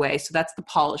squared away. So that's the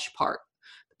polish part,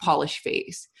 the polish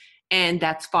phase. And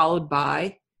that's followed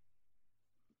by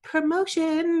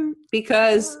promotion,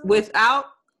 because without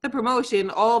the promotion,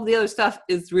 all of the other stuff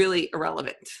is really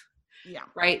irrelevant. Yeah.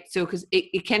 Right. So, because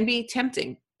it can be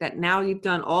tempting that now you've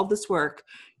done all this work,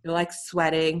 you're like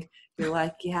sweating, you're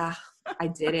like, yeah, I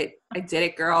did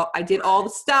it, girl. I did all the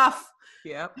stuff.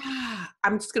 Yep.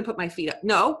 I'm just going to put my feet up.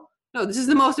 No, this is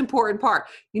the most important part.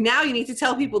 Now you need to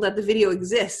tell people that the video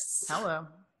exists. Hello.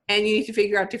 And you need to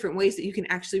figure out different ways that you can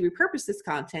actually repurpose this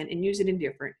content and use it in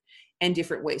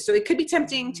different ways. So it could be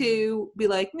tempting to be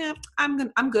like, nah,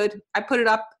 I'm good. I put it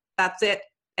up. That's it.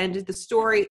 Ended the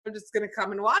story. I'm just going to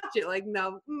come and watch it. Like,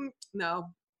 no.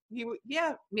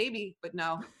 Yeah, maybe, but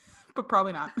no. But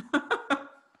probably not.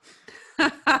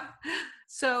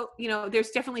 So,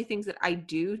 there's definitely things that I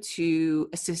do to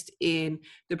assist in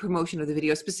the promotion of the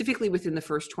video, specifically within the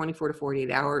first 24 to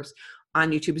 48 hours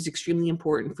on YouTube. Is extremely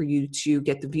important for you to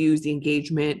get the views, the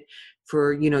engagement,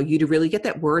 for, you to really get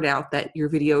that word out that your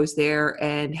video is there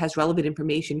and has relevant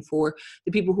information for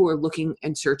the people who are looking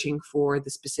and searching for the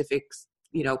specifics,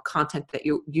 content that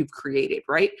you've created,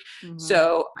 right? Mm-hmm.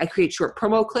 So I create short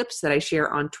promo clips that I share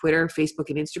on Twitter, Facebook,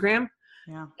 and Instagram.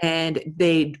 Yeah. And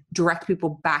they direct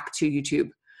people back to YouTube.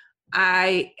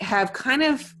 I have kind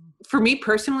of for me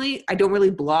personally, I don't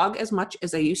really blog as much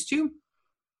as I used to.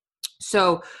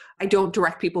 So I don't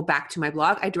direct people back to my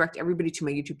blog. I direct everybody to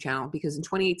my YouTube channel, because in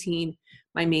 2018,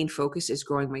 my main focus is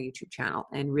growing my YouTube channel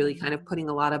and really kind of putting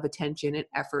a lot of attention and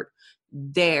effort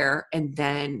there. And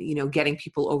then, getting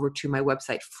people over to my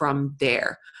website from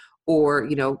there, or,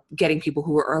 getting people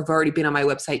who have already been on my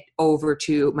website over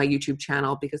to my YouTube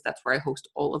channel, because that's where I host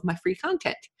all of my free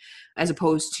content, as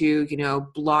opposed to,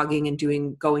 blogging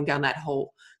and going down that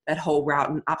whole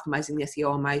route and optimizing the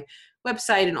SEO on my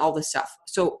website and all this stuff.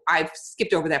 So I've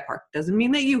skipped over that part. Doesn't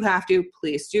mean that you have to.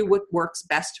 Please do what works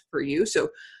best for you. So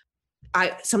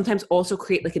I sometimes also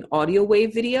create like an audio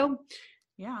wave video,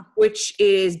 which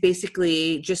is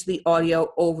basically just the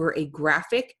audio over a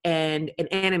graphic and an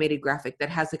animated graphic that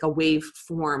has like a wave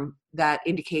form that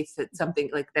indicates that something,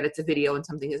 like that it's a video and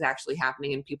something is actually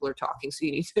happening and people are talking. So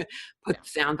you need to put the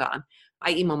sound on.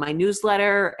 I email my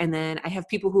newsletter, and then I have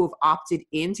people who have opted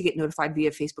in to get notified via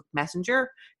Facebook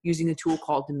Messenger using a tool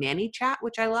called the ManyChat,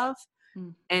 which I love.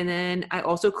 And then I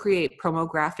also create promo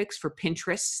graphics for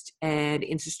Pinterest and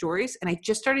Insta Stories. And I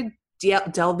just started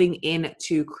delving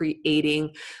into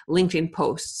creating LinkedIn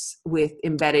posts with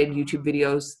embedded YouTube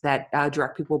videos that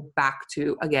direct people back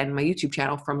to, again, my YouTube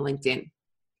channel from LinkedIn.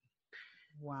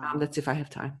 Wow. That's if I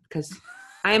have time, because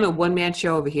I am a one-man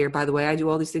show over here. By the way, I do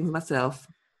all these things myself.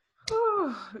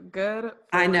 Good.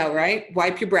 I know, right?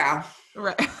 Wipe your brow.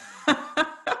 Right.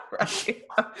 Right.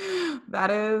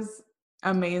 That is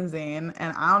amazing.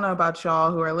 And I don't know about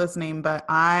y'all who are listening, but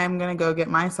I'm going to go get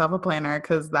myself a planner,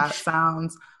 because that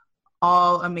sounds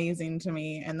all amazing to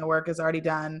me, and the work is already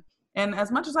done. And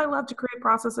as much as I love to create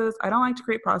processes, I don't like to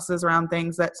create processes around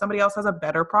things that somebody else has a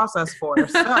better process for.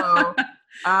 So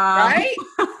right?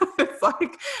 It's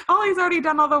like, oh, he's already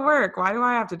done all the work. Why do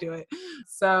I have to do it?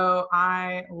 So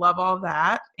I love all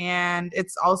that. And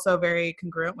it's also very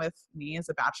congruent with me as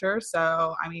a bachelor.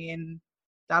 So, I mean,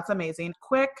 that's amazing.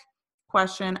 Quick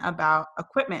question about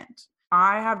equipment.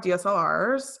 I have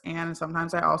DSLRs, and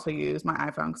sometimes I also use my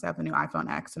iPhone because I have the new iPhone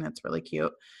X and it's really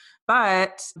cute.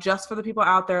 But just for the people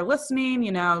out there listening,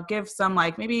 give some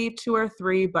like maybe 2 or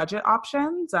 3 budget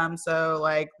options. So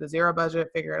like the zero budget,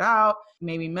 figure it out,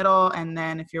 maybe middle. And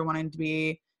then if you're wanting to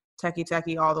be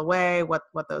techie all the way, what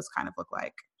those kind of look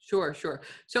like. Sure.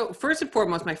 So first and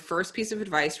foremost, my first piece of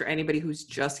advice for anybody who's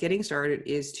just getting started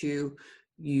is to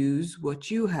use what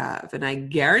you have. And I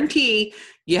guarantee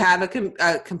you have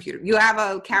a computer. You have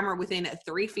a camera within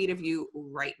 3 feet of you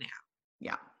right now.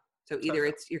 Yeah. So either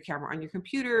it's your camera on your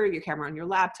computer, your camera on your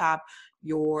laptop,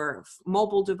 your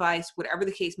mobile device, whatever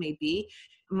the case may be.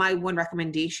 My one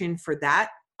recommendation for that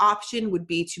option would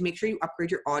be to make sure you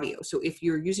upgrade your audio. So if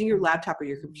you're using your laptop or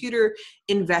your computer,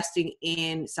 investing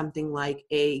in something like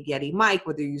a Yeti mic,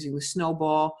 whether you're using the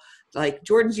Snowball like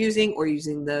Jordan's using, or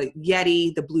using the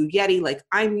Yeti, the Blue Yeti like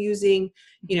I'm using,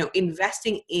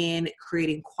 investing in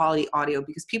creating quality audio,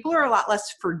 because people are a lot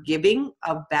less forgiving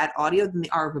of bad audio than they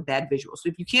are of a bad visual. So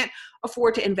if you can't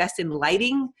afford to invest in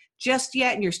lighting just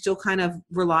yet, and you're still kind of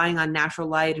relying on natural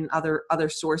light and other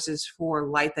sources for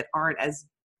light that aren't as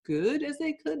good as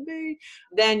they could be,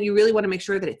 then you really want to make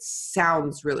sure that it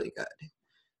sounds really good.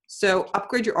 So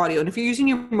upgrade your audio. And if you're using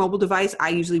your mobile device, I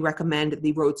usually recommend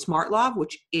the Rode SmartLav,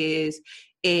 which is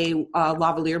a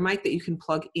lavalier mic that you can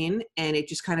plug in, and it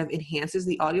just kind of enhances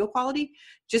the audio quality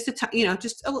just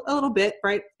a little bit,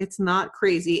 right? It's not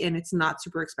crazy and it's not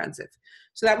super expensive.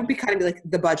 So that would be kind of like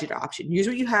the budget option. Use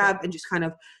what you have and just kind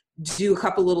of do a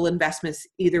couple little investments,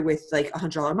 either with like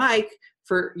 $100 mic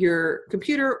for your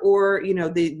computer, or, the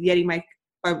Yeti mic,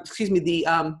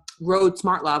 the Rode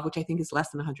SmartLav, which I think is less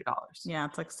than $100. Yeah,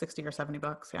 it's like 60 or 70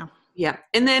 bucks. Yeah. Yeah.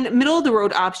 And then middle of the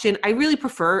road option, I really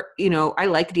prefer, I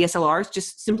like DSLRs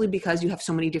just simply because you have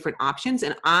so many different options.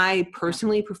 And I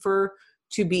personally prefer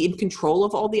to be in control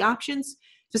of all the options,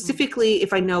 specifically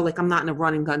if I know like I'm not in a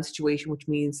run and gun situation, which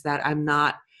means that I'm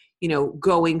not,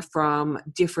 going from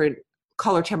different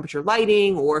color temperature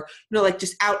lighting, or, like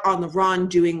just out on the run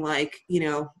doing like,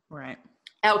 right,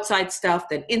 outside stuff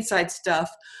than inside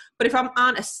stuff. But if I'm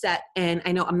on a set and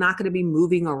I know I'm not going to be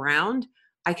moving around,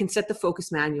 I can set the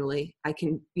focus manually. I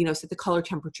can, set the color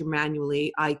temperature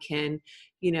manually. I can,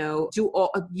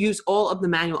 use all of the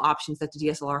manual options that the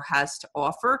DSLR has to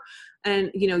offer,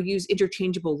 and, use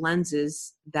interchangeable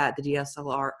lenses that the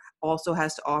DSLR also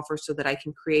has to offer, so that I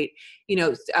can create,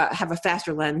 have a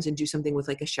faster lens and do something with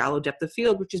like a shallow depth of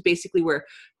field, which is basically where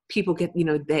people get,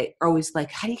 they are always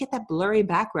like, how do you get that blurry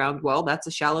background? Well, that's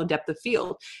a shallow depth of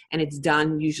field, and it's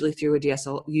done usually through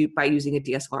by using a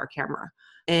DSLR camera.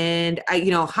 And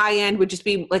high end would just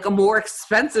be like a more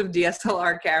expensive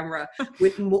DSLR camera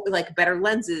with more, like better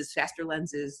lenses, faster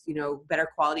lenses, better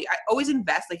quality. I always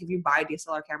invest, like if you buy a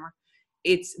DSLR camera,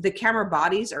 it's the camera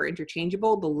bodies are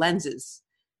interchangeable. The lenses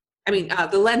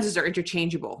are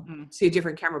interchangeable to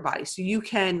different camera bodies. So you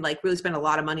can like really spend a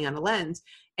lot of money on a lens,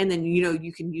 and then,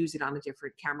 you can use it on a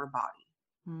different camera body.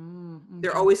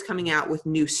 They're always coming out with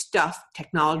new stuff,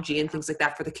 technology and things like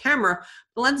that for the camera.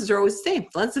 The lenses are always the same.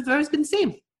 The lenses have always been the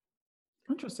same.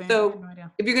 Interesting. So no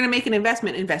idea. If you're going to make an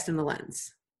investment, invest in the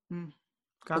lens.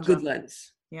 Gotcha. A good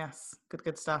lens. Yes.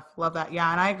 Good stuff. Love that.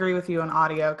 Yeah. And I agree with you on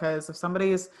audio, because if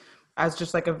somebody's as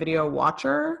just like a video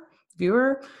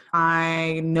viewer,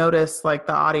 I notice like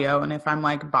the audio. And if I'm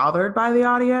like bothered by the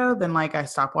audio, then like I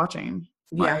stop watching.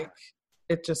 Yeah. Like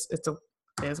it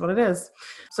is what it is.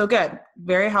 So good.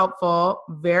 Very helpful.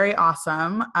 Very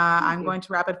awesome. I'm going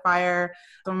to rapid fire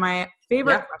some of my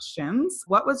favorite questions.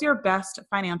 What was your best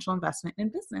financial investment in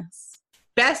business?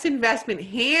 Best investment,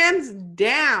 hands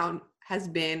down, has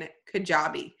been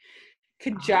Kajabi.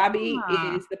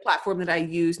 Kajabi is the platform that I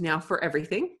use now for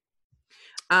everything.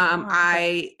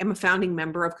 I am a founding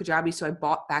member of Kajabi. So I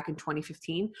bought back in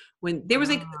 2015 when there was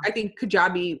I think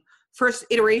Kajabi first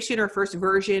iteration or first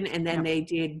version. And then they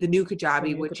did the new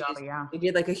Kajabi, they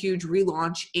did like a huge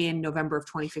relaunch in November of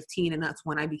 2015. And that's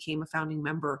when I became a founding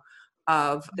member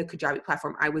of the Kajabi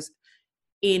platform. I was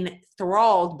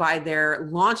enthralled by their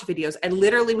launch videos. I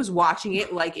literally was watching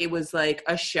it like it was like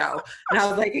a show. And I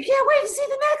was like, I can't wait to see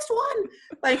the next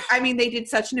one. They did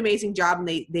such an amazing job, and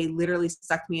they literally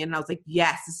sucked me in. And I was like,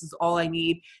 yes, this is all I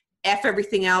need. F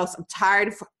everything else. I'm tired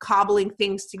of cobbling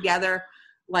things together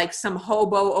like some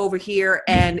hobo over here.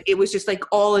 And it was just like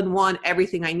all in one,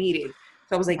 everything I needed.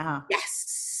 So I was like,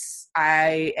 yes,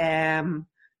 I am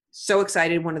so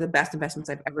excited. One of the best investments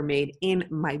I've ever made in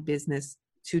my business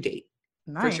to date.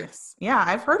 Nice. Sure. Yeah,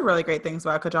 I've heard really great things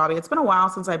about Kajabi. It's been a while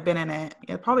since I've been in it.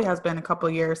 It probably has been a couple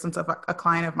of years since a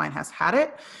client of mine has had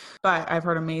it, but I've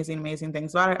heard amazing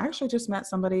things about it. I actually just met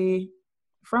somebody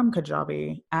from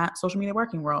Kajabi at Social Media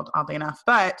Working World, oddly enough.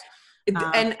 But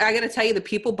and I got to tell you, the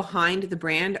people behind the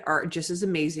brand are just as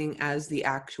amazing as the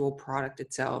actual product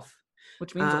itself.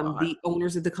 Which means a lot. The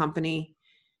owners of the company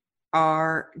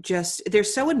they're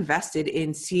so invested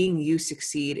in seeing you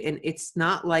succeed. And it's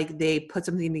not like they put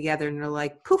something together and they're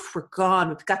like, poof, we're gone.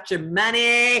 We've got your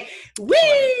money.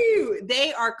 Woo!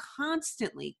 They are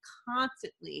constantly,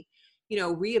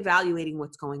 reevaluating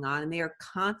what's going on. And they are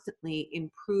constantly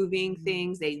improving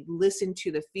things. They listen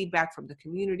to the feedback from the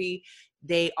community.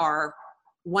 They are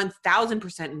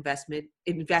 1000%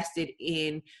 invested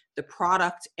in the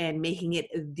product and making it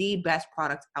the best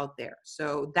product out there.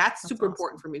 So that's super awesome.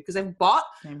 Important for me, because I've bought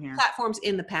platforms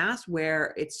in the past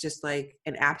where it's just like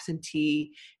an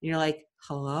absentee and you're like,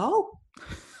 hello,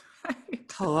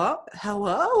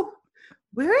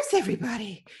 where is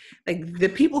everybody? Like, the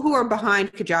people who are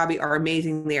behind Kajabi are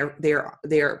amazing.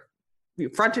 They're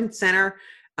front and center.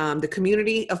 The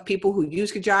community of people who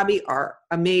use Kajabi are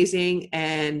amazing,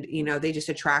 and they just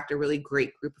attract a really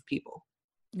great group of people.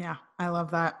 Yeah, I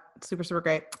love that. Super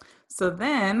great. So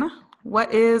then,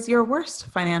 what is your worst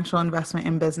financial investment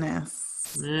in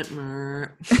business?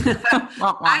 I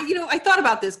thought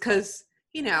about this because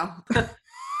is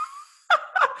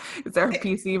there a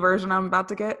PC version I'm about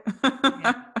to get?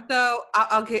 So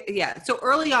I'll get So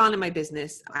early on in my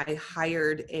business, I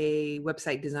hired a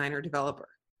website designer developer.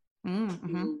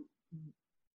 Who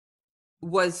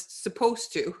was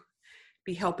supposed to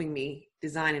be helping me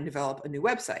design and develop a new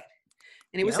website.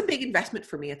 And it was a big investment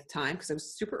for me at the time, because I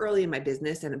was super early in my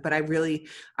business. But I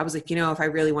was like, if I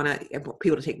really want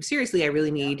people to take me seriously, I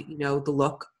really need, the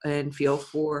look and feel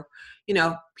for,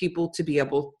 people to be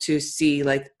able to see,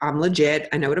 like, I'm legit.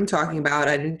 I know what I'm talking about.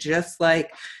 I didn't just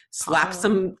like slap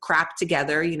some crap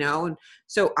together, and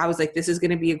so I was like, this is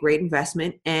going to be a great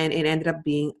investment. And it ended up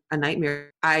being a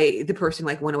nightmare. The person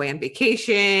like went away on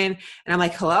vacation, and I'm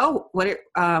like, hello, what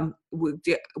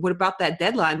about that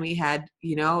deadline we had?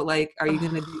 Like, are you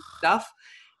going to do stuff?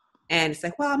 And it's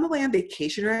like, well, I'm away on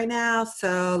vacation right now.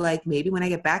 So like, maybe when I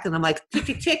get back. And I'm like, tick,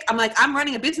 tick, tick. I'm like, I'm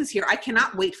running a business here. I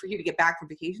cannot wait for you to get back from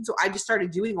vacation. So I just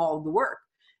started doing all of the work.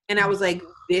 And I was like,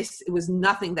 it was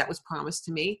nothing that was promised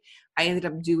to me. I ended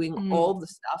up doing all the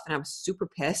stuff, and I was super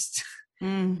pissed.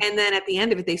 And then at the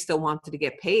end of it, they still wanted to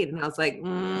get paid. And I was like,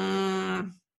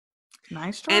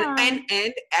 nice try. And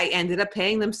I ended up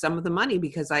paying them some of the money,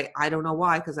 because I don't know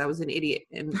why, because I was an idiot.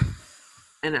 And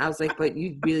I was like, but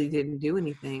you really didn't do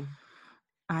anything.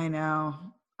 I know.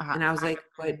 And I was like,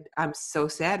 but I'm so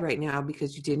sad right now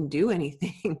because you didn't do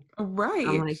anything. Right.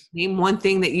 I'm like, name one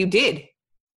thing that you did.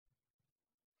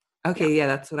 Okay, yeah,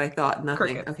 that's what I thought. Nothing.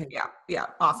 Crickets. Okay, Yeah. Yeah.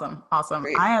 Awesome. Awesome.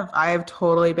 great. I have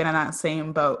totally been in that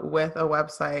same boat with a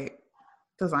website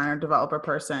designer developer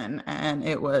person, and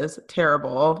it was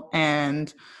terrible.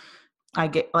 And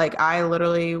I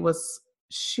literally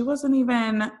she wasn't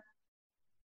even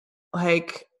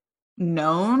like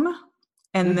known.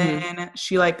 And Mm-hmm. then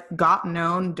she like got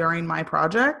known during my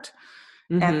project.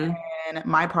 And Mm-hmm. then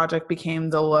my project became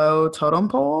the low totem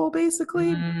pole,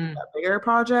 basically, Mm. bigger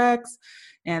projects.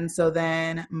 And so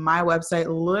then my website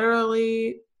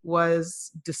literally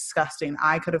was disgusting.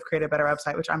 I could have created a better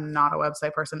website, which I'm not a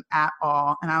website person at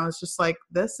all. And I was just like,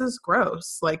 this is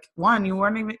gross. Like, one,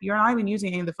 you're not even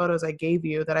using any of the photos I gave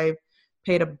you that I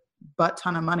paid a butt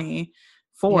ton of money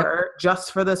Yep. for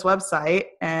just for this website.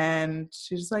 And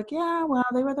she's like, yeah, well,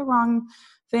 they were the wrong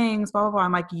things, blah blah blah.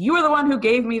 I'm like, you were the one who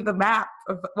gave me the map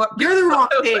of what You're the wrong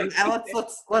photos thing. I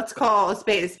Let's call a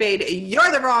spade a spade.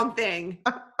 You're the wrong thing.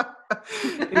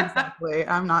 Exactly.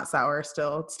 I'm not sour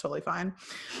still. It's totally fine.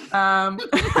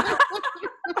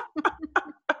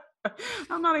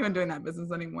 I'm not even doing that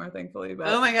business anymore, thankfully. But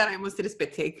Oh my God, I almost did a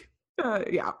spit take.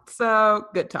 yeah, so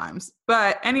good times.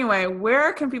 But anyway,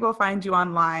 where can people find you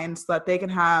online so that they can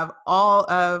have all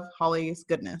of Holly's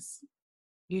goodness?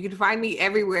 You can find me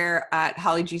everywhere at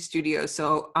Holly G Studios.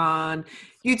 So on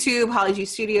YouTube, Holly G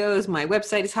Studios. My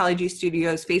website is Holly G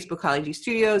Studios. Facebook, Holly G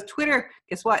Studios. Twitter,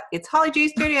 guess what? It's Holly G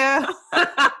Studios.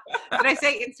 Did I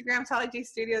say Instagram's Holly G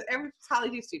Studios? Everything's Holly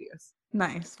G Studios.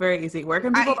 Nice, very easy. Where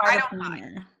can people buy I the don't mind.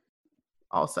 planner?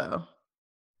 Also,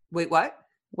 Wait, what?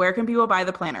 where can people buy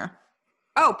the planner?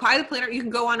 Oh, Pilot Planner. You can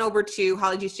go on over to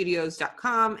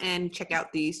hollygstudios.com and check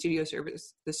out the studio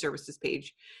service, the services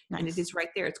page. Nice. And it is right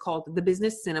there. It's called the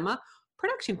Business Cinema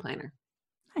Production Planner.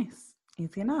 Nice.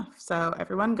 Easy enough. So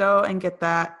everyone go and get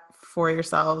that for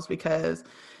yourselves, because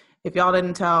if y'all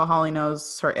didn't tell, Holly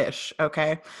knows her ish.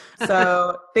 Okay.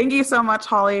 So thank you so much,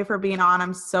 Holly, for being on.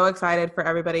 I'm so excited for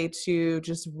everybody to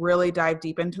just really dive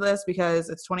deep into this, because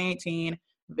it's 2018.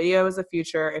 Video is the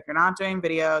future. If you're not doing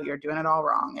video, you're doing it all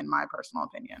wrong, in my personal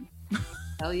opinion.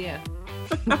 Hell yeah.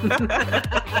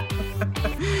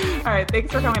 All right.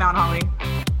 Thanks for coming on, Holly.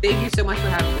 Thank you so much for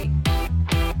having me.